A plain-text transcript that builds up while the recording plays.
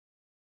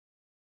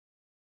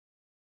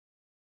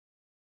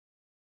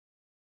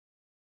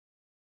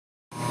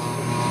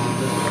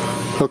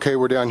Okay,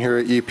 we're down here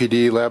at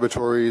EPD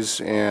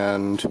Laboratories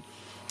and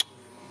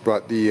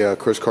brought the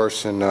Chris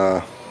Carson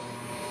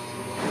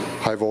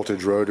high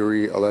voltage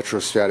rotary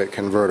electrostatic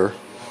converter.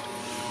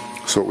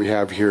 So what we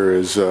have here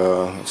is,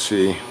 let's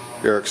see,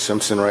 Eric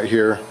Simpson right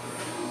here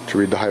to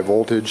read the high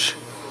voltage.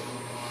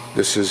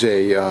 This is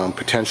a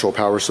potential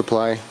power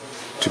supply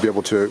to be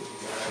able to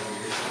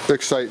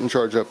excite and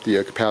charge up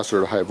the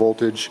capacitor to high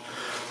voltage.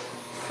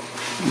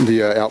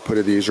 The output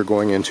of these are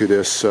going into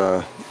this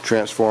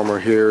transformer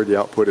here. The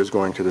output is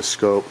going to the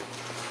scope.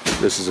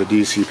 This is a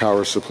DC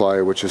power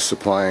supply which is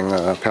supplying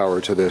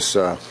power to this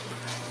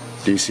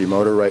DC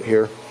motor right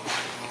here.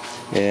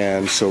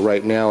 And so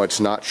right now it's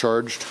not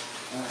charged,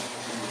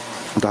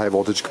 the high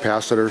voltage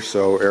capacitor,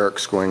 so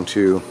Eric's going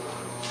to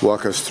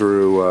walk us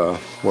through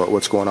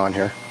what's going on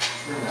here.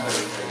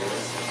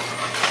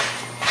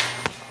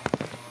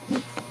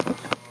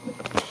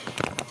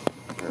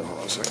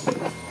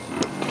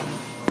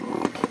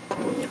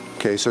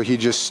 Okay, so he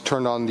just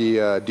turned on the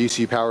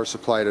DC power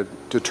supply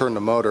to turn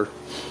the motor.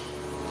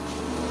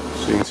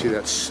 So you can see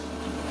that's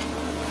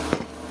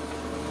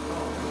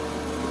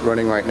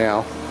running right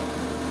now.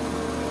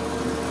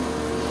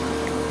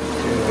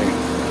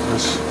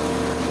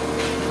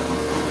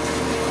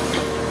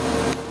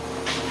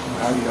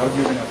 How are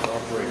you going to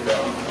operate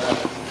that?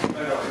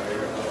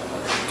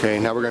 Okay,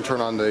 now we're going to turn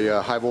on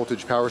the high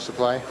voltage power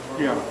supply.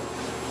 Yeah.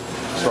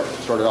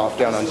 Start it off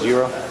down on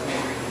 0.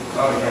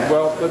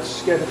 Well,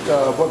 let's get it,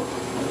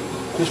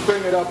 just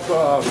bring it up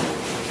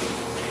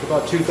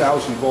about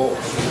 2,000 volts.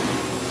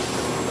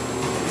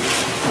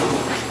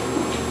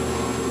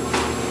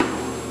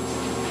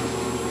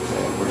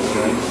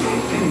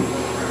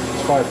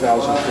 It's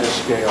 5,000 full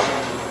scale.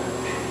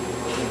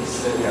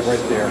 Yeah,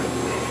 right there.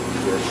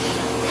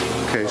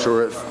 Okay, so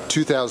we're at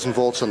 2,000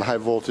 volts on the high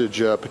voltage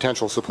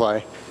potential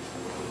supply.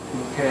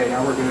 Okay,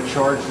 now we're going to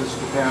charge this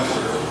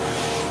capacitor.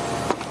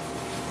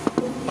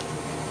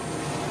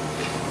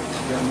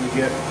 Then we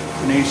get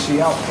an AC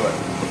output.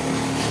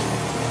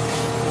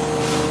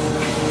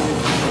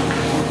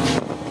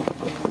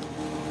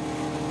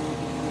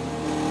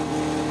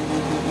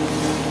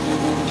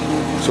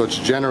 So it's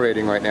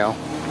generating right now.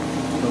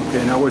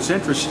 Okay, now what's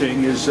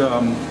interesting is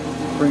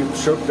bring it,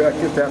 show back,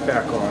 get that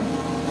back on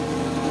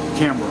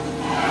camera,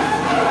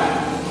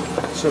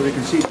 so we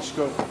can see the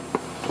scope.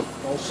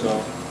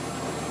 Also,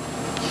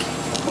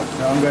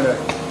 now I'm going to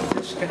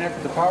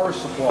disconnect the power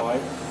supply.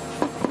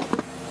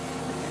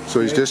 So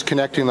he's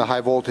disconnecting the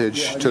high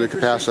voltage to the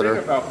capacitor.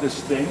 The thing about this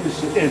thing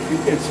is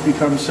it's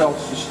become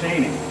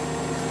self-sustaining.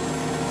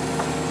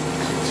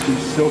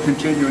 It's still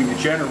continuing to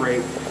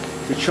generate.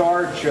 The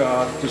charge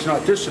does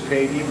not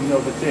dissipate even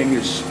though the thing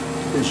is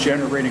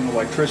generating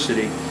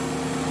electricity.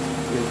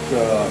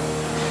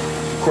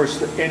 Of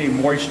course, any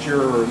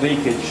moisture or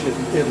leakage,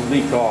 it'll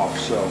leak off,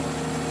 so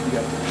you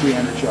got to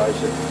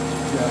re-energize it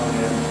down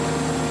in.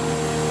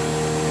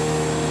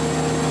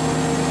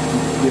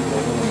 Give it a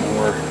little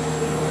more.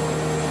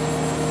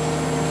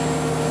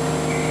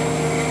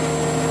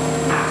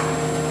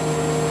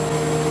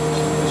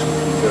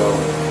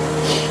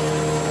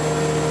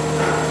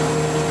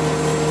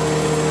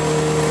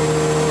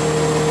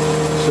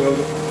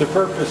 The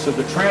purpose of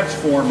the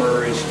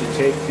transformer is to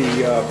take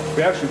the,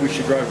 actually we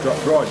should draw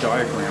a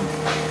diagram,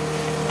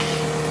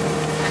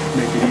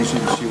 make it easy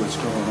to see what's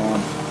going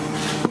on.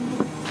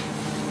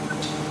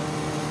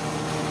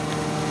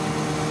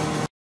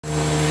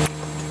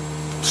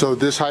 So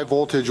this high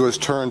voltage was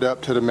turned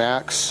up to the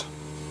max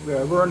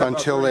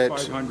until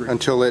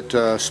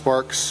it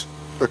sparks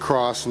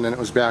across, and then it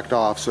was backed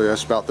off, so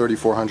that's about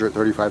 3,400,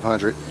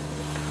 3,500.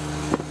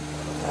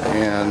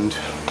 And,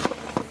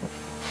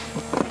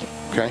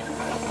 okay.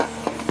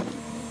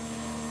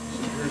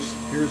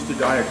 Here's the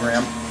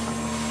diagram.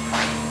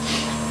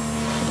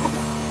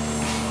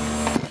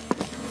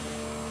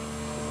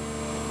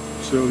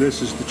 So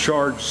this is the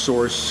charge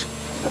source,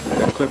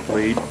 that clip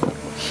lead.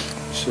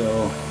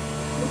 So,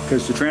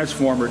 because the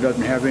transformer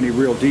doesn't have any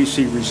real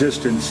DC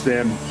resistance,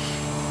 then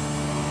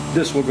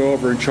this will go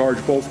over and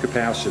charge both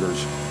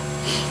capacitors.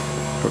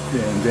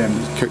 And then...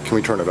 Can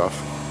we turn it off?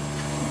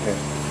 Okay.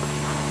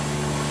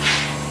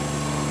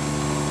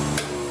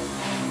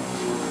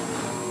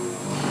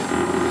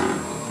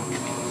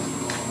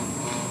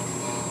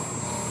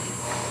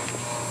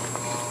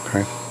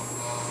 Okay.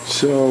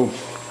 So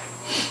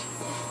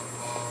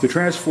the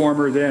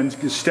transformer then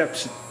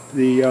steps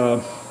the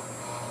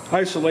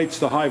isolates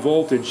the high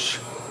voltage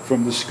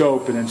from the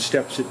scope and then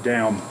steps it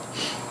down.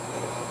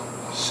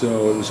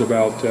 So it was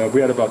about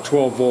we had about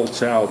 12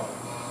 volts out.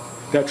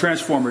 That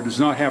transformer does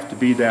not have to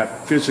be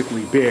that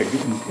physically big,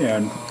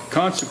 and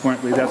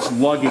consequently that's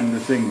lugging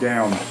the thing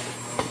down.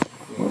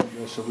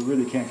 So we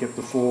really can't get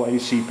the full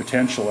AC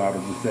potential out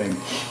of the thing.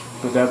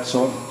 But that's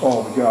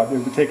all we got. It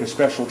would take a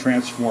special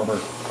transformer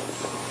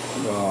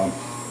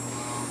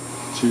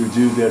to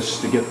do this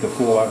to get the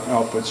full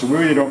output. So we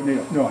really don't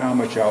know how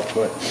much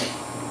output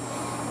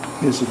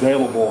is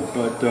available.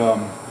 But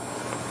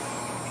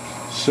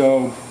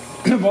so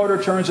the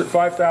motor turns at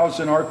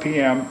 5,000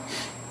 RPM,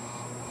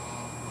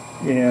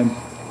 and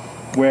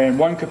when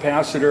one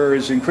capacitor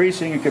is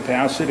increasing in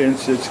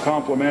capacitance, its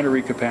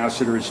complementary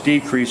capacitor is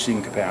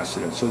decreasing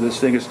capacitance. So this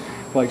thing is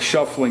like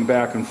shuffling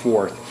back and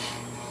forth.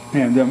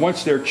 And then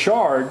once they're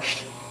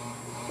charged,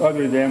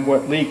 other than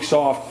what leaks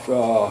off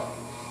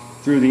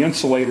through the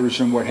insulators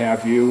and what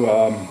have you,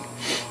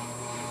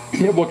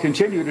 it will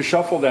continue to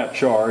shuffle that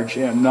charge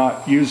and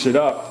not use it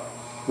up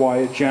while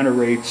it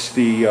generates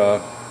the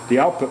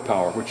output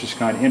power, which is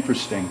kind of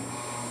interesting.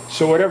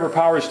 So whatever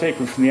power is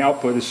taken from the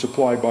output is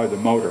supplied by the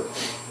motor.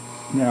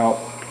 Now,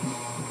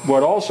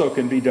 what also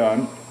can be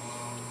done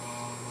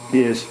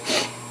is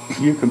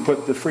you can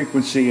put the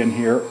frequency in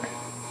here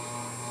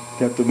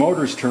that the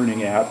motor's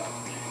turning at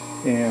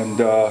and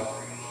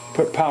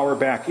put power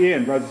back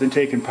in rather than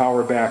taking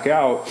power back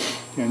out,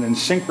 and then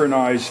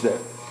synchronize the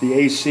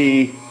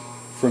AC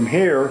from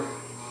here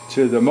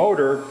to the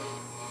motor,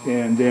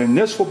 and then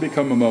this will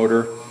become a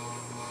motor,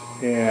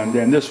 and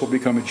then this will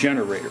become a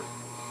generator.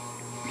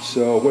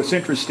 So what's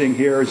interesting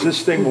here is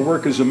this thing will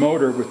work as a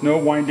motor with no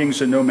windings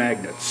and no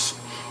magnets.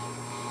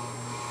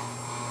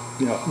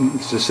 Yeah,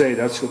 needless to say,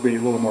 that's going to be a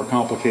little more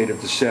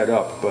complicated to set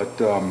up, but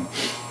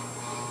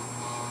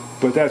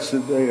that's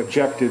the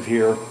objective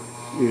here,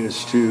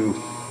 is to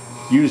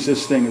use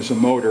this thing as a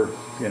motor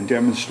and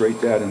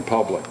demonstrate that in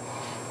public.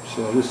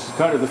 So this is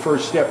kind of the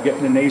first step.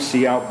 Getting an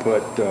AC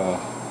output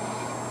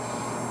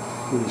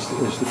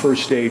is the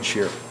first stage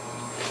here.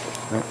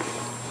 Yep.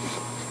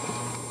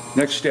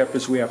 Next step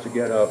is we have to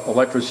get an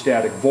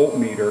electrostatic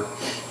voltmeter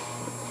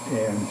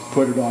and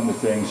put it on the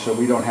thing so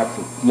we don't have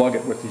to lug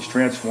it with these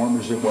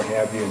transformers and what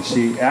have you and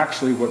see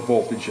actually what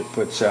voltage it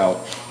puts out.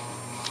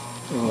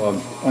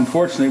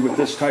 Unfortunately, with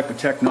this type of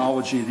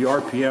technology, the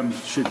RPM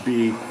should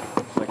be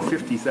like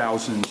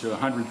 50,000 to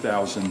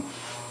 100,000,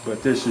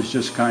 but this is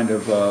just kind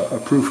of a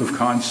proof of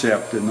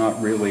concept and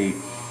not really,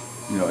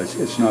 you know,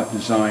 it's not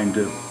designed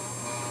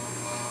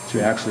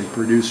to actually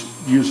produce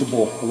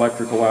usable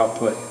electrical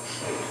output.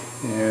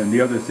 And the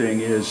other thing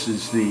is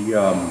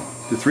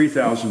the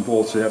 3,000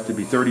 volts, they have to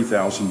be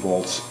 30,000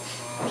 volts.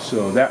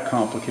 So that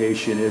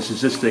complication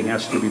is this thing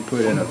has to be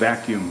put in a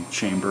vacuum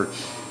chamber.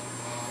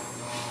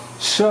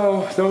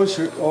 So those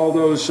are all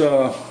those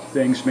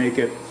things make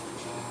it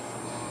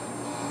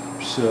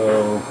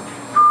so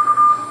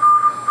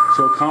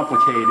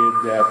complicated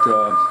that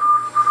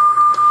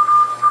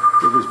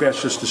it was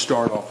best just to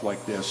start off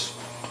like this,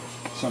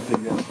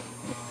 something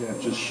that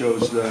just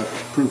shows the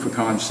proof of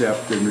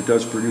concept and it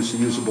does produce a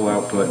usable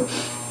output.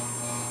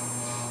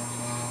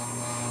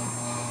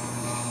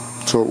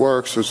 So it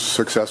works. It's a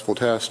successful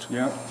test.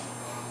 Yeah.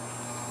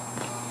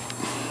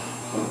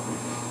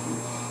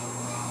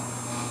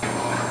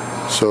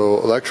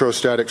 So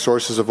electrostatic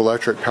sources of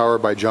electric power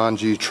by John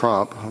G.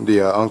 Trump,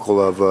 the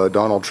uncle of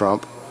Donald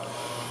Trump.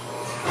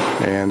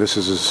 And this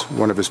is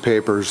one of his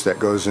papers that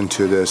goes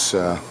into this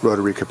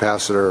rotary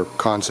capacitor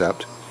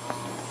concept.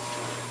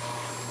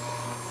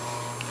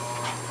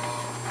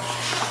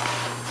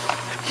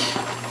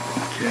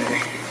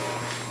 Okay.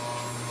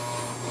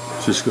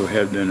 Just go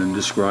ahead then and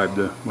describe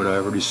what I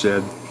already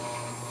said.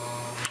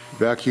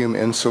 Vacuum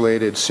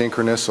insulated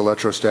synchronous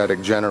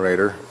electrostatic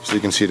generator. So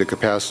you can see the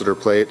capacitor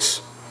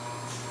plates.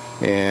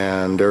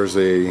 And there's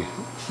a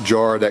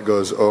jar that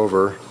goes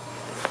over.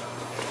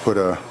 Put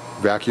a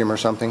vacuum or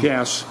something?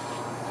 Gas.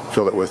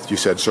 Fill it with, you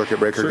said, circuit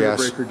breaker gas?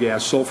 Circuit breaker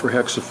gas, sulfur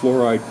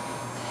hexafluoride.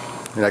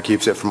 And that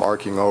keeps it from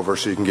arcing over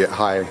so you can get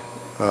high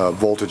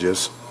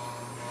voltages.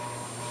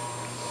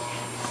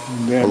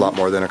 A lot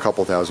more than a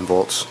couple thousand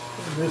volts.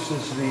 This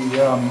is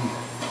the,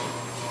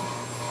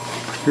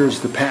 here's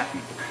the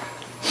patent.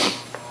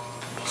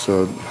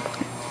 So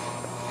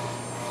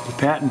the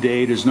patent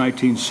date is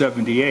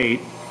 1978.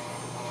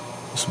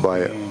 It's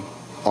by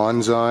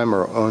Onzyme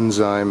or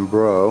Onzyme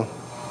Bro.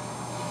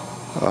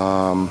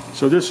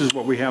 So this is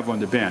what we have on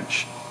the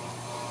bench.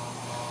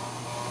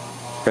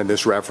 And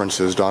this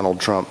references Donald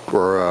Trump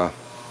or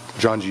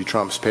John G.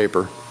 Trump's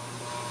paper.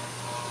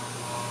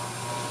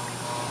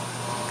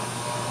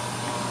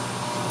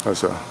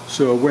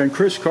 So when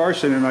Chris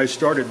Carson and I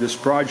started this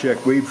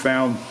project, we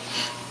found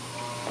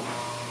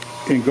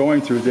in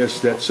going through this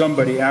that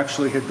somebody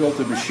actually had built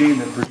a machine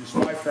that produced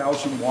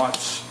 5,000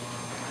 watts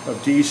of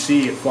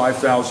DC at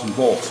 5,000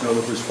 volts. In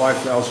other words,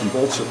 5,000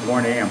 volts at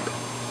 1 amp.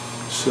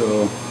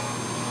 So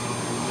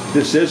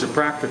this is a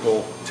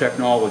practical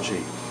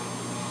technology.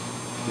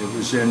 It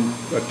was in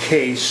a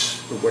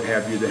case or what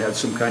have you that had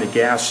some kind of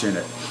gas in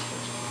it.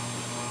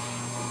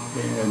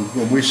 And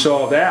when we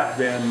saw that,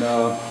 then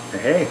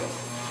hey,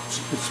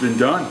 it's been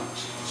done.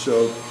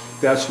 So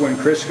that's when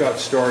Chris got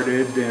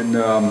started, and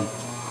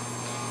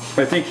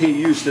I think he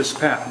used this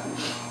patent.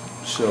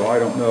 So I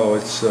don't know.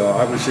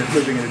 I was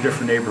living in a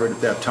different neighborhood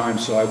at that time,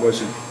 so I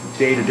wasn't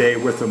day to day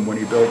with him when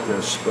he built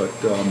this. But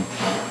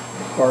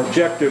our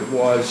objective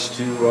was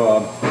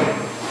to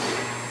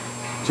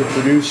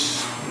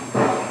produce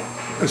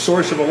a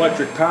source of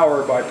electric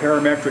power by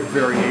parametric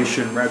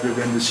variation rather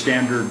than the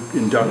standard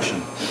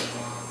induction.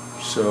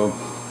 So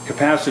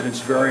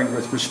capacitance varying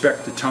with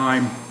respect to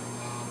time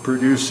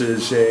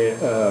produces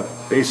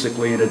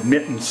basically an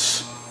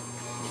admittance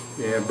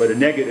but a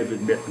negative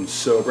admittance.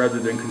 So rather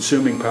than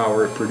consuming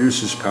power, it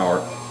produces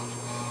power.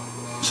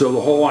 So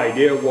the whole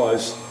idea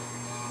was,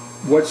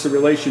 what's the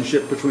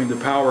relationship between the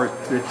power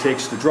that it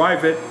takes to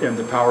drive it and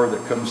the power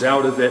that comes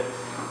out of it?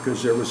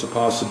 Because there was a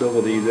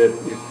possibility that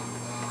it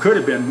could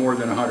have been more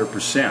than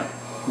 100%.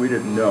 We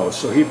didn't know.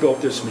 So he built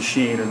this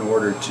machine in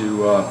order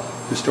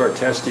to start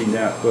testing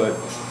that, but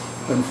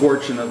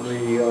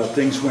unfortunately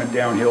things went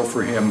downhill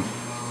for him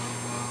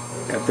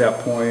at that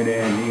point,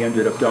 and he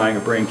ended up dying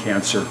of brain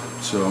cancer.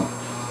 So,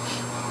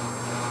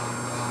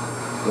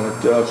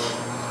 but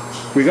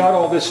we got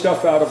all this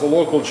stuff out of a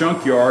local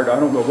junkyard. I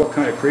don't know what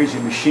kind of crazy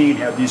machine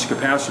had these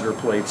capacitor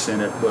plates in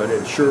it, but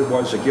it sure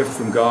was a gift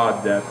from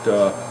God that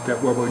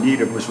that what we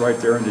needed was right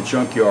there in the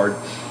junkyard.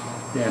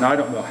 And I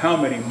don't know how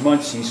many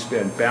months he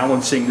spent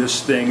balancing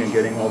this thing and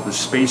getting all the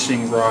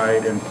spacing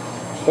right, and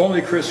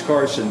only Chris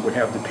Carson would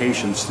have the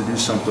patience to do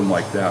something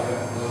like that.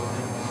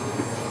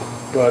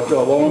 But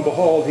lo and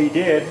behold, he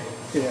did,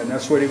 and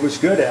that's what he was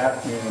good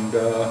at, and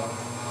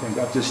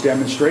got this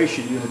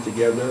demonstration unit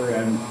together,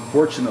 and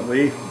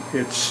fortunately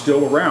it's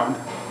still around.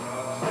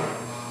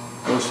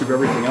 Most of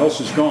everything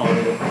else is gone,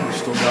 but we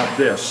still got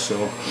this.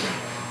 So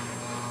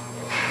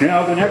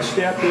now the next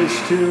step is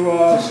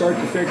to start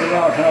to figure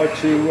out how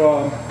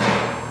to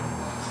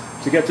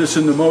get this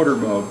in the motor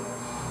mode.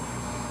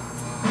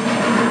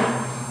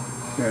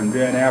 And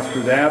then after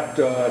that,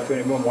 if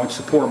anyone wants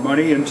to pour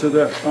money into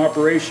the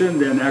operation,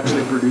 then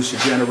actually produce a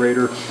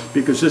generator,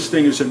 because this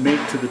thing is a mate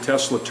to the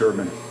Tesla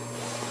turbine.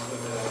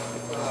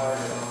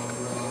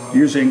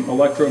 Using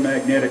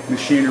electromagnetic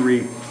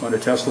machinery on a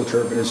Tesla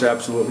turbine is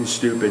absolutely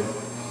stupid,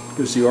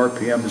 because the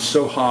RPM is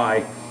so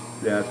high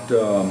that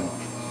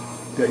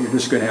that you're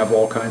just going to have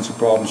all kinds of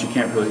problems. You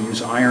can't really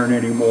use iron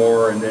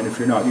anymore, and then if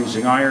you're not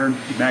using iron,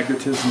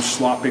 magnetism's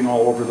slopping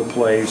all over the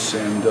place.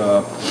 And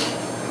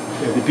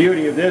the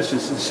beauty of this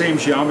is the same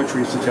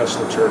geometry as the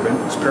Tesla turbine.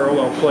 It's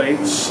parallel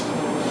plates.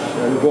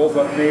 They're both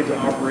made to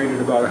operate at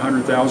about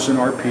 100,000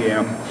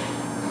 RPM.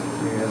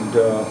 And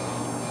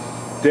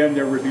then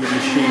there would be a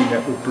machine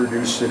that would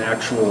produce an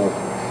actual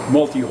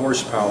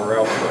multi-horsepower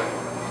output.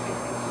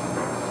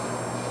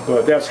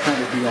 But that's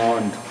kind of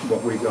beyond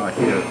what we got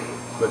here.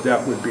 But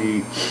that would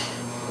be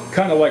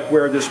kind of like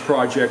where this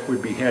project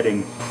would be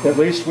heading. At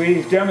least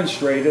we've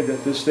demonstrated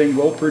that this thing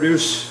will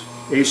produce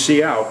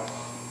AC out.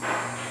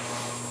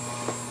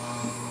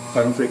 I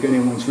don't think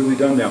anyone's really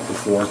done that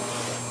before.